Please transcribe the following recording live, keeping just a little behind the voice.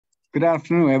Good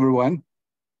afternoon, everyone.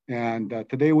 And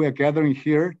today we are gathering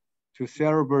here to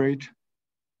celebrate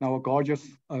our gorgeous,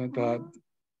 the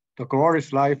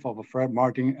glorious life of Fred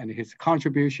Martin and his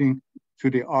contribution to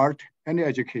the art and the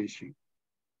education.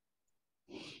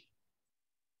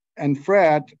 And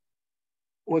Fred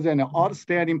was an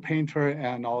outstanding painter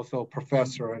and also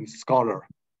professor and scholar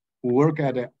who worked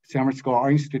at the San Francisco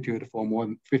Art Institute for more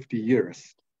than 50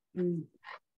 years.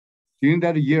 During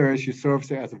that year, she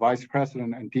served as vice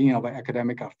president and dean of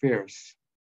academic affairs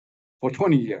for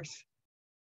 20 years.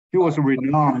 He was a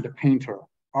renowned painter,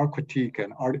 art critic,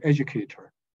 and art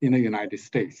educator in the United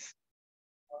States.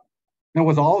 And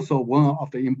was also one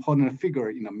of the important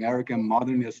figures in American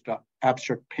modernist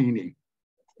abstract painting.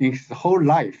 In his whole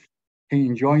life, he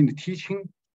enjoyed teaching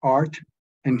art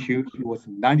until he was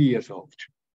 90 years old.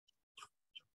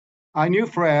 I knew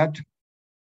Fred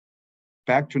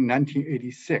back to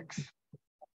 1986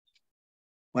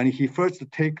 when he first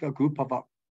took a group of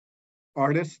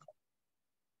artists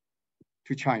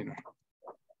to China.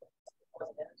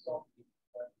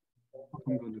 I'm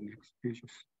going to the next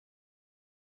pages.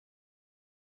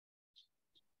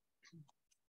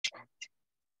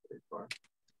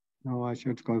 No, I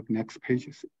should go to the next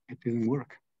pages. It didn't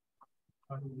work.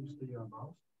 Use the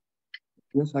mouse?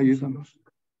 Yes, I use the mouse.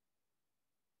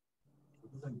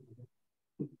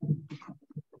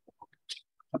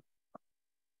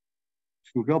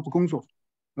 鼠标不工作，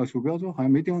鼠标说好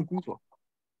像没地方工作。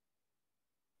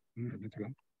那这个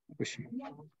不行，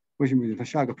为什么它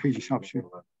下一个配置下不去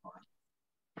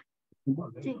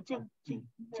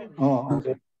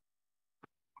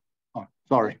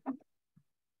？Sorry,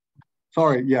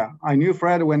 yeah. I knew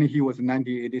Fred when he was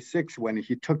 1986 when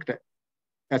he took the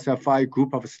SFI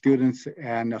group of students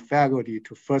and faculty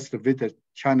to first visit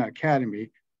China Academy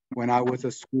when I was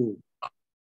at school.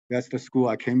 That's the school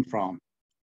I came from.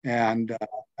 And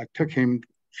I took him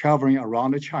traveling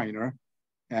around China.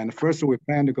 And first we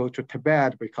planned to go to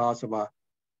Tibet because of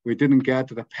we didn't get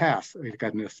the pass. We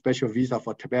got a special visa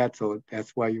for Tibet. So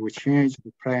that's why we changed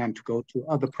the plan to go to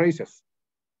other places.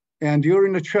 And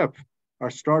during the trip, I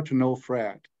started to know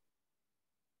Fred.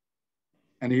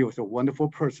 And he was a wonderful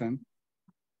person,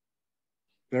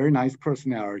 very nice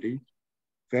personality,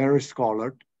 very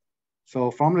scholar. So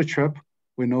from the trip,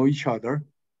 we know each other.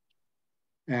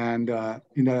 And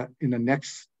in the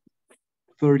next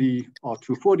 30 or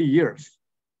to 40 years.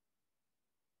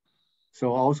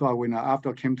 So also when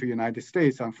after I came to the United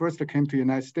States, and first I came to the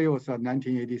United States was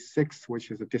 1986,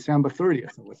 which is December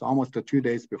 30th. It was almost 2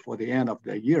 days before the end of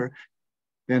the year.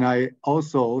 Then I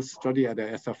also studied at the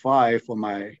SFI for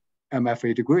my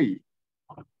MFA degree.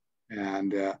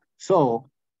 And so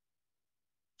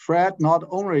Fred not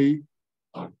only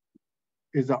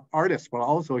is an artist, but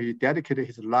also he dedicated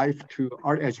his life to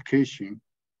art education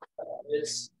to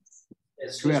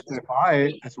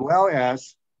SFI as well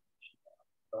as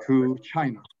to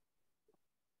China.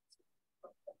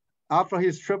 After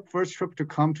his first trip to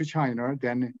come to China,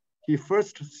 then he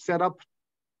first set up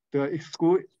the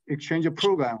school exchange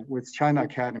program with China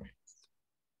Academy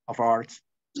of Arts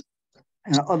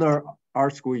and other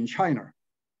art school in China.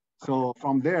 So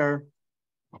from there,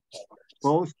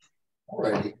 both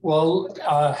Alrighty. Well,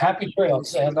 happy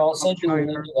trails, and I'll send you a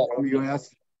link to that. From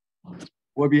US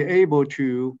will be able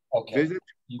to visit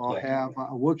or have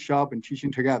a workshop and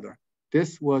teaching together.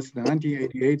 This was the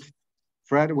 1988.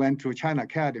 Fred went to China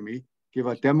Academy, give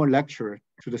a demo lecture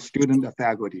to the student and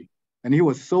faculty, and he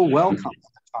was so welcome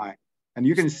at the time. And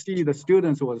you can see the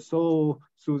students were so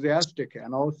enthusiastic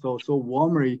and also so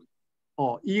warmly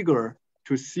or eager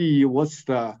to see what's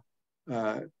the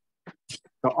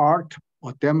art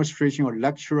or demonstration or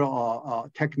lecture or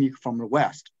technique from the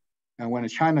West. And when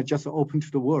China just opened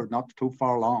to the world, not too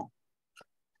far along.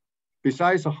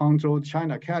 Besides the Hangzhou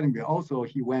China Academy, also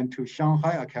he went to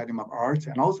Shanghai Academy of Arts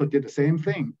and also did the same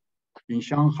thing in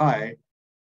Shanghai.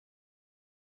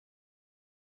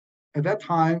 At that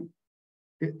time,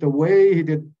 the way he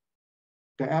did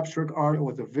the abstract art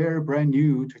was very brand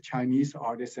new to Chinese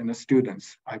artists and the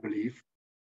students, I believe.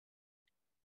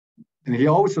 And he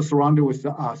always surrounded with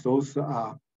those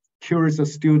curious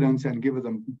students and give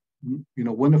them,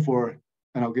 wonderful,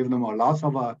 and I'll give them a lot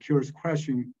of curious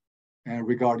questions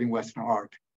regarding Western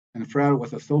art. And Fred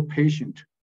was so patient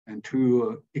and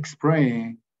to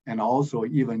explain and also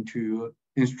even to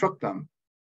instruct them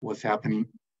what's happening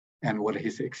and what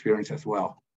his experience as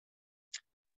well.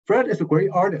 Fred is a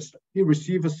great artist. He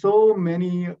received so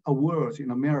many awards in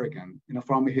America.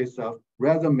 From his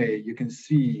resume, you can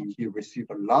see he received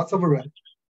lots of awards.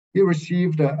 He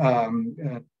received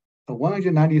the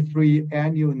 193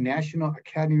 Annual National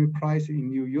Academy Prize in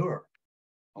New York.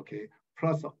 Okay,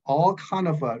 plus all kind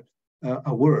of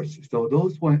words. So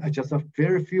those one are just a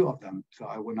very few of them. So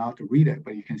I will not read it,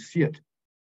 but you can see it.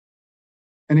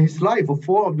 And his life,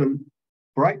 full of the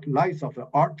bright lights of the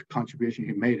art contribution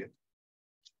he made it.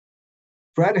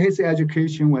 Fred his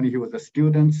education when he was a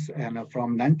student, and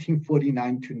from 1949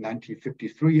 to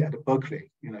 1953 at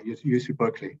Berkeley, UC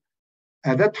Berkeley.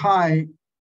 At that time,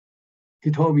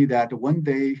 he told me that one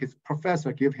day his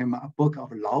professor gave him a book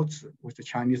of Lao Tzu, which is a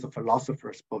Chinese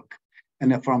philosopher's book.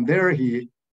 And from there, he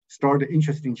started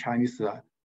interested in Chinese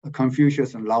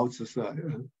Confucius and Lao Tzu's,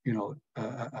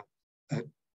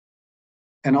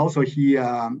 and also he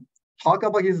talked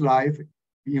about his life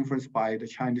influenced by the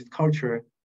Chinese culture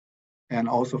and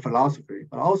also philosophy.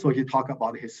 But also he talked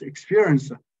about his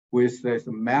experience with his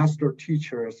master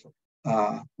teachers,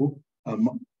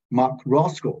 Mark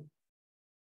Roscoe,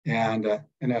 and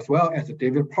as well as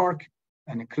David Park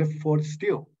and Clifford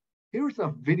Steele. Here's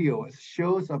a video. It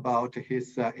shows about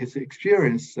his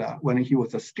experience when he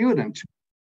was a student,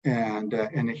 and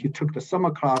he took the summer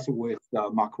class with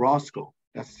Mark Roscoe.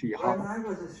 Let's see how. When I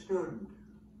was a student,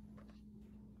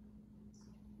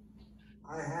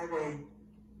 I had a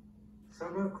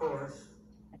summer course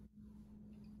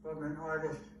from an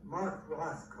artist, Mark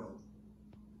Rothko,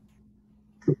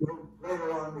 who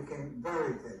later on became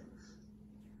very famous.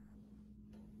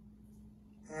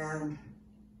 And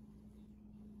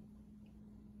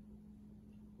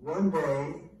one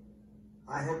day,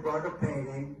 I had brought a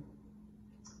painting,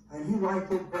 and he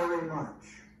liked it very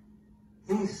much.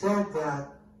 He said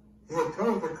that he had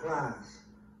told the class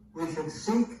we should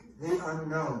seek the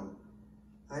unknown.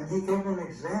 And he gave an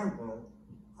example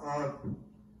of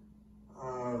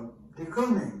de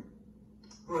Kooning,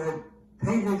 who had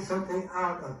painted something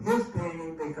out of his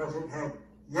painting because it had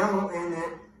yellow in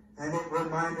it, and it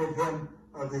reminded him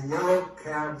of the yellow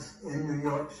cabs in New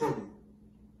York City.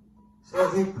 So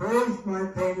he praised my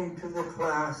painting to the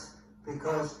class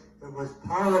because it was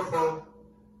powerful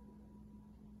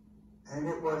and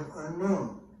it was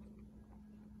unknown.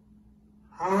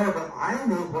 However, I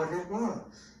knew what it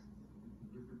was.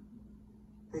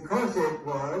 Because it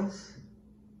was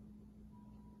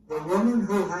the woman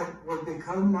who would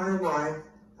become my wife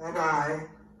and I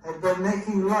had been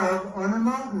making love on a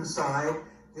mountainside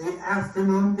the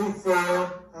afternoon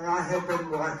before, and I had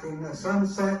been watching the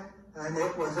sunset, and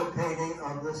it was a painting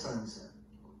of the sunset.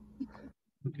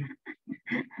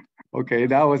 Okay,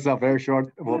 that was a very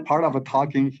short, well, part of a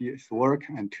talking his work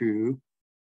and to.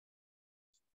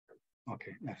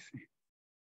 Okay, let's see.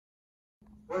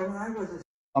 When I was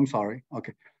I'm sorry.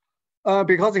 Okay,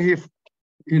 because he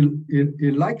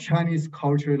liked Chinese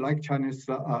culture, liked Chinese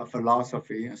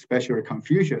philosophy, especially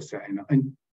Confucius.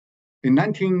 And in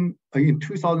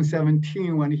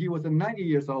 2017, when he was 90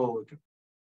 years old,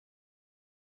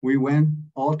 we went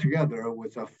all together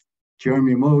with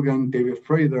Jeremy Morgan, David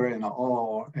Fraser,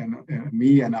 and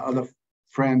me and other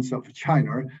friends of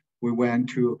China. We went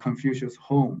to Confucius'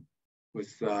 home,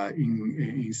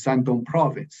 in Shandong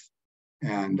province,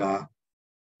 and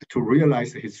to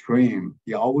realize his dream,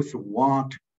 he always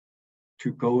want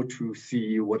to go to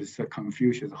see what is the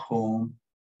Confucius home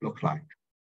look like.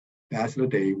 That's the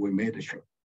day we made the trip.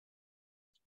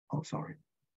 Oh, sorry.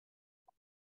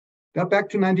 That back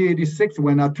to 1986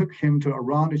 when I took him to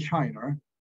around China,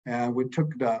 and we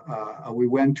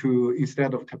went to,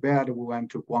 instead of Tibet, we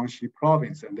went to Guangxi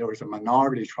province, and there was a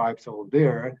minority tribes over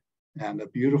there, and the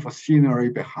beautiful scenery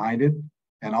behind it,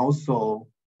 and also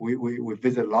we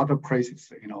visit a lot of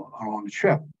places, around the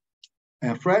trip.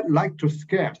 And Fred liked to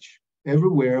sketch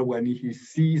everywhere when he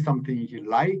sees something he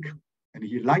like, and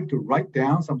he liked to write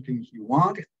down something he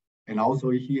wanted, and also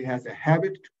he has a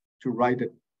habit to write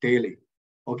it daily.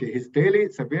 Okay, his daily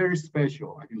is a very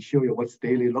special. I can show you what his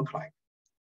daily look like.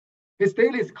 His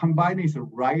daily is combining his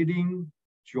writing,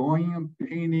 drawing,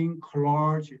 painting,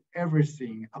 collage,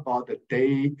 everything about the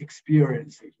day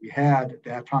experience he had at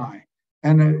that time.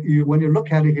 And when you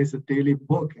look at his daily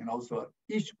book, and also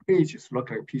each page is look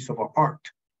like a piece of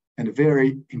art and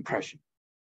very impression.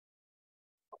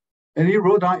 And he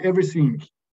wrote down everything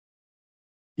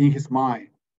in his mind,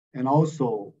 and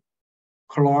also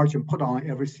collage and put on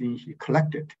everything he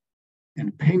collected,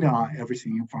 and painted on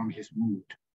everything from his mood.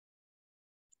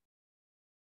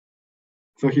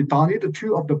 So he donated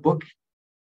 2 of the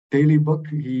daily book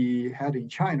he had in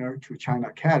China to China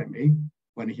Academy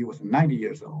when he was 90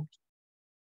 years old.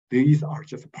 These are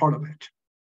just part of it.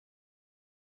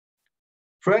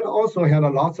 Fred also had a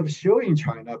lot of show in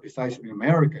China besides the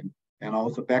American. And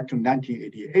also back to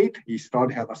 1988, he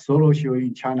started to have a solo show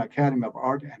in China Academy of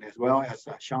Art and as well as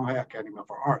Shanghai Academy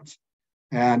of Arts.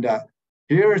 And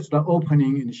Here's the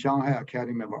opening in Shanghai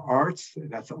Academy of Arts.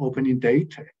 That's the opening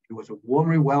date. He was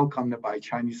warmly welcomed by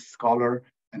Chinese scholar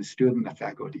and student and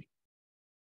faculty.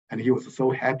 And he was so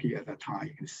happy at that time.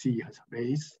 You can see his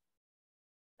face.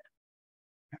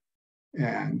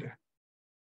 And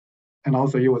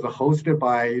also he was hosted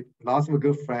by lots of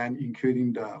good friends,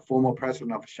 including the former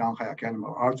president of Shanghai Academy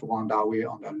of Arts, Wang Dawei,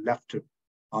 on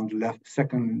the left,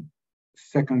 second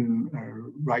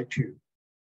right too.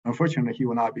 Unfortunately, he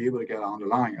will not be able to get on the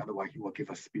line, otherwise he will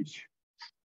give a speech.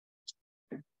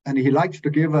 And he likes to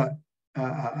give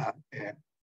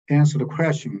answer the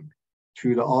question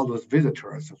to all those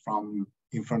visitors from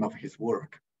in front of his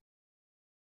work.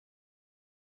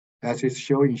 That's his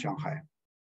show in Shanghai.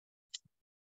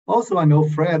 Also, I know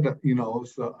Fred,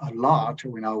 so a lot.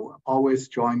 Always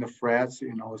join the Fred's,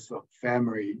 so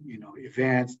family,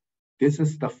 events. This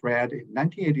is the Fred in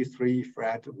 1983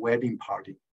 Fred wedding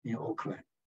party in Oakland.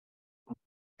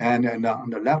 And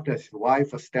on the left is his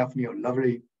wife, Stephanie, a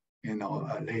lovely,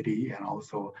 lady. And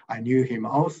also, I knew him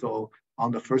also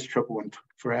on the first trip when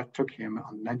Fred took him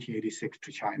in 1986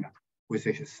 to China with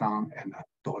his son and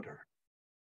daughter.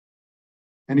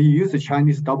 And he used the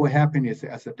Chinese double happiness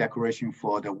as a decoration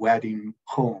for the wedding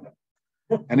home.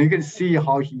 And you can see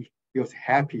how he was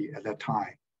happy at that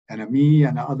time. And me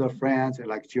and other friends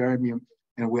like Jeremy,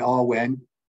 and we all went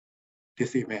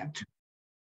this event.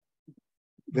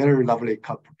 Very lovely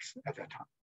couples at that time.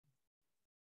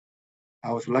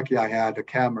 I was lucky I had a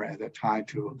camera at that time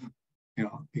to,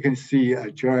 you can see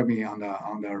Jeremy on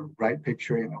the right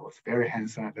picture, was very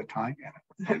handsome at the time.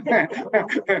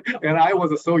 And I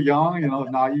was so young,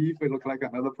 naive, it looked like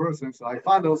another person. So I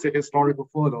found those historical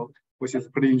photos, which is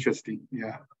pretty interesting.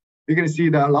 Yeah. You can see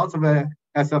that lots of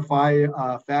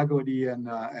SFI faculty and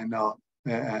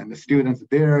the students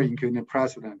there, including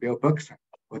President Bill Buxton,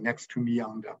 were next to me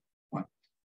on the one.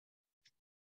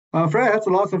 Fred has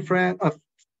lots of friends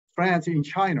in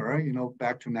China,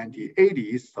 back to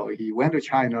 1980s. So he went to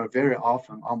China very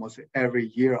often, almost every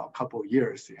year, a couple of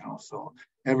years, So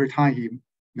every time he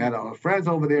met our friends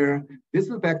over there. This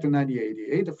is back to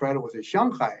 1988. Fred was in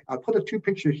Shanghai. I put the two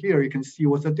pictures here. You can see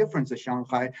what's the difference in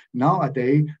Shanghai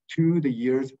nowadays to the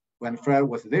years when Fred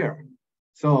was there.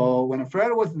 So when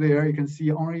Fred was there, you can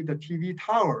see only the TV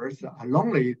towers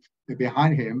lonely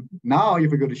behind him. Now,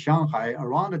 if you go to Shanghai,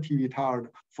 around the TV tower,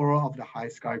 4 of the high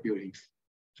sky buildings.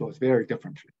 So it's very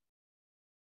different.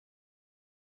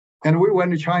 And we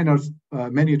went to China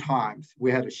many times.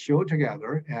 We had a show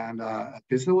together, and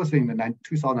this was in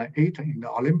 2008 in the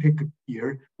Olympic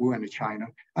year. We went to China.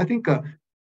 I think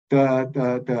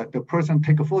the person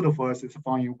take a photo for us is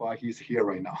Fang Yunhua. He's here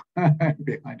right now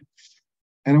behind.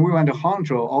 And we went to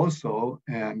Hangzhou also,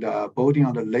 and boating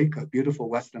on the lake, a beautiful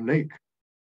Western lake.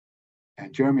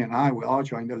 And Jeremy and I, we all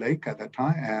joined the lake at that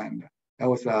time, and that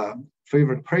was a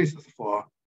favorite places for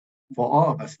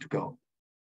all of us to go.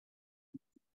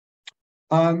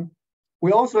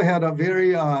 We also had a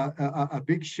very a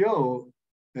big show,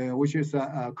 which is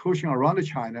cruising around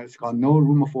China. It's called No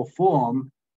Room for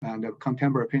Form, and a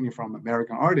contemporary painting from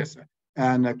American artists,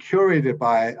 and curated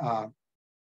by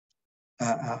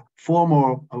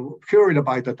curated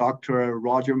by the Dr.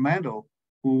 Roger Mandel,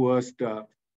 who was the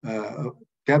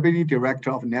deputy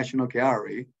director of National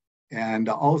Gallery, and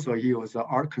also he was an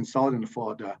art consultant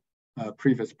for the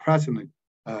previous president,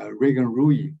 Reagan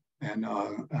Rui, and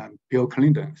Bill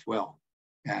Clinton as well.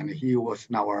 And he was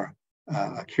now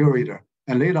a curator.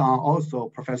 And later on, also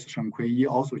Professor Shen Kui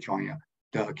also joined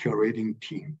the curating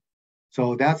team.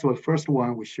 So that's the first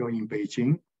one we show in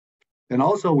Beijing. Then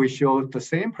also we show the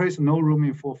same place, No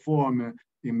Room for Form,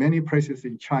 in many places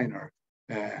in China.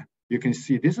 You can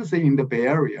see this is in the Bay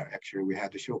Area. Actually, we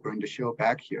had the show, bring the show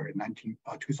back here in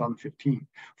 2015.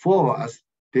 4 of us,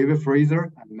 David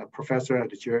Fraser, and a professor at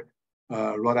the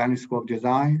Rhode Island School of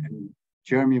Design, and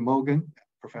Jeremy Morgan,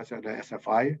 professor at the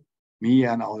SFI, me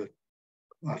and our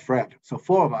Fred. So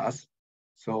 4 of us,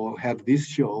 so had this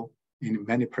show in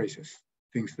many places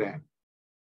since then.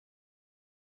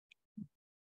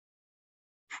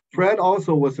 Fred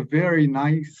also was a very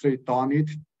nicely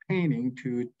donated painting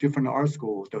to different art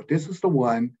schools. So this is the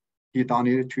one he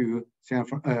donated to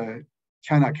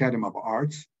China Academy of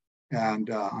Arts. And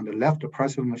on the left, the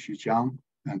president Xu Jiang,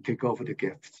 and take over the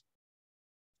gifts.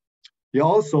 He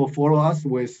also followed us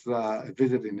with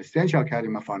visiting the Central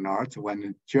Academy of Fine Arts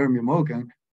when Jeremy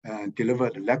Morgan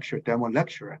delivered a lecture, demo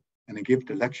lecture, and give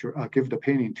the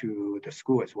painting to the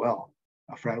school as well.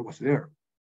 Fred was there.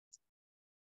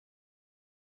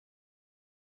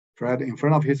 Fred in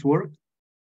front of his work.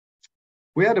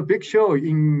 We had a big show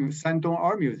in Shandong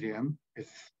Art Museum.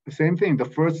 It's the same thing, the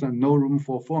first No Room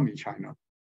for Form in China.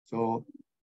 So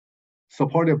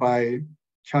supported by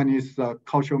Chinese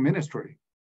Cultural Ministry,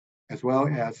 as well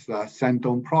as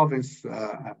Shandong Province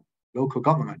local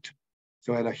government.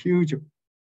 So had a huge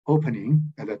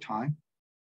opening at that time.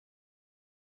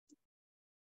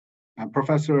 And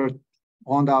Professor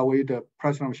Wang Dawei, the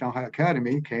president of Shanghai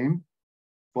Academy, came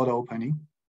for the opening.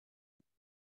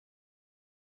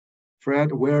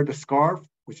 Fred wear the scarf,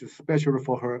 which is special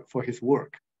for his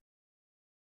work.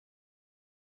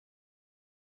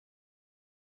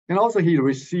 And also he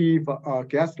received a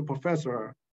guest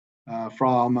professor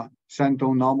from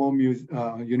Shandong Normal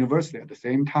University at the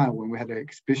same time when we had an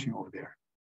exhibition over there.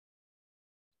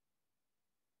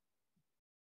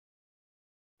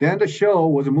 Then the show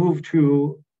was moved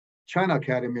to China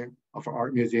Academy of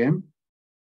Art Museum.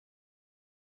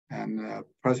 And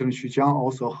President Xu Jiang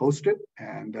also hosted,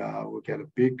 and we get a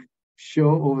big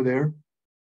show over there.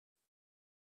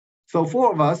 So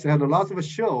 4 of us had a lot of a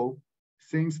show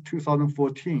since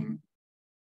 2014.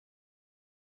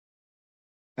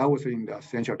 That was in the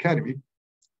Central Academy.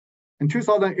 In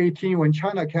 2018, when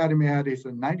China Academy had its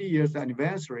 90 years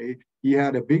anniversary, he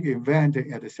had a big event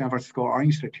at the San Francisco Art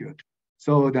Institute.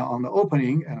 So on the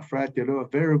opening, and Fred did a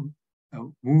very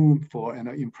moved and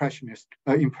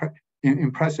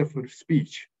impressive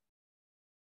speech.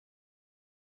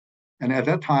 And at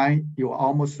that time, he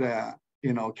almost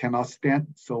cannot stand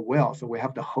so well, so we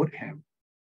have to hold him.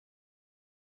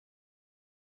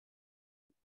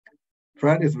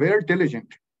 Fred is very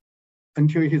diligent.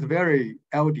 Until he's very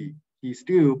elderly, he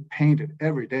still painted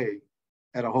every day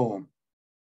at home.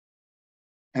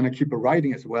 And I keep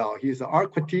writing as well. He's an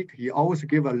art critic. He always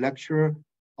give a lecture,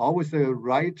 always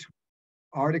write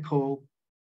article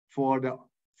for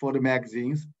the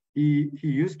magazines. He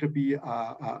used to be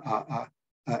a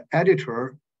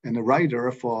editor and a writer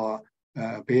for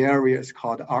Bay Area. It's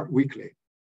called Art Weekly.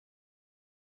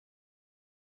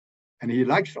 And he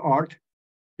likes art.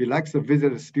 He likes to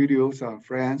visit the studios in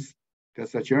France.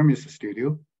 There's a Jeremy's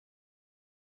studio.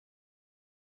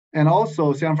 And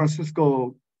also San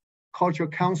Francisco Cultural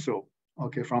Council,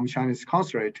 from Chinese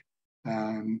Consulate,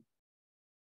 and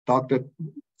Dr.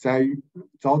 Zai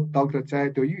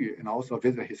Deyu, and also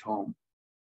visit his home.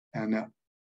 And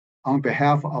on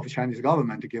behalf of the Chinese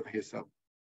government, to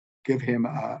give him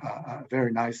a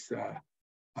very nice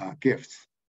gifts.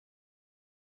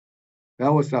 That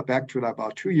was back to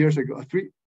about 4 years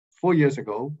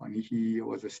ago, when he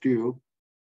was still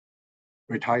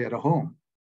retired at home.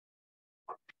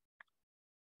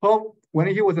 Well, when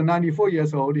he was 94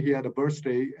 years old, he had a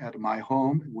birthday at my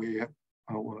home. We,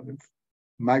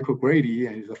 Michael Grady,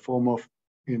 and he's a former,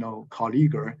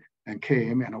 colleague, and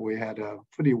came, and we had a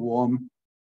pretty warm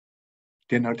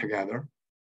dinner together.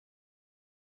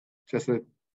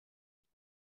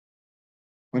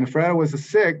 When Fred was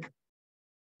sick,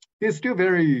 he's still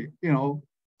very,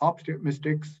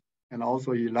 optimistic, and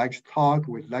also he likes to talk.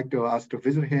 We'd like us to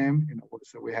visit him,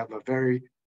 so we have a very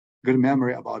good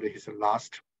memory about his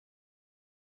last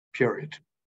period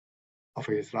of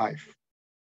his life.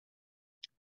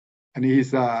 And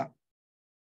this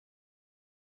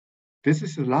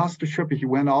is the last trip he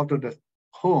went out of the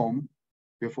home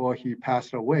before he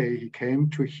passed away. He came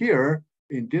to here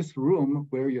in this room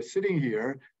where you're sitting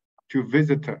here to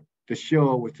visit the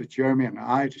show with Jeremy and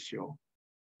I show.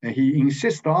 And he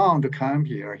insisted on to come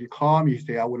here. He called me, he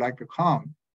said, I would like to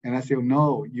come. And I said,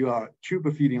 no, you are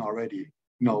tube feeding already.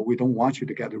 No, we don't want you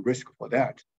to get a risk for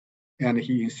that. And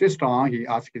he insisted on, he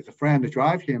asked his friend to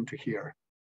drive him to here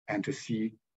and to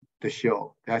see the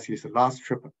show. That's his last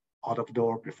trip out of the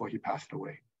door before he passed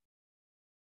away.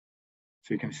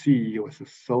 So you can see it was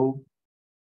so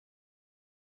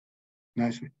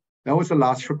nicely. That was the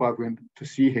last trip I went to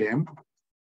see him.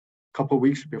 A couple of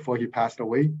weeks before he passed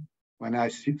away. When I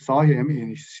saw him, and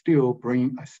he's still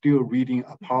reading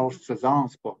a Paul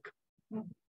Cézanne's book.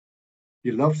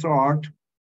 He loves art.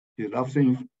 He loves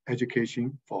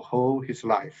education for whole his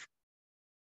life.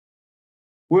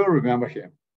 We'll remember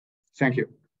him. Thank you.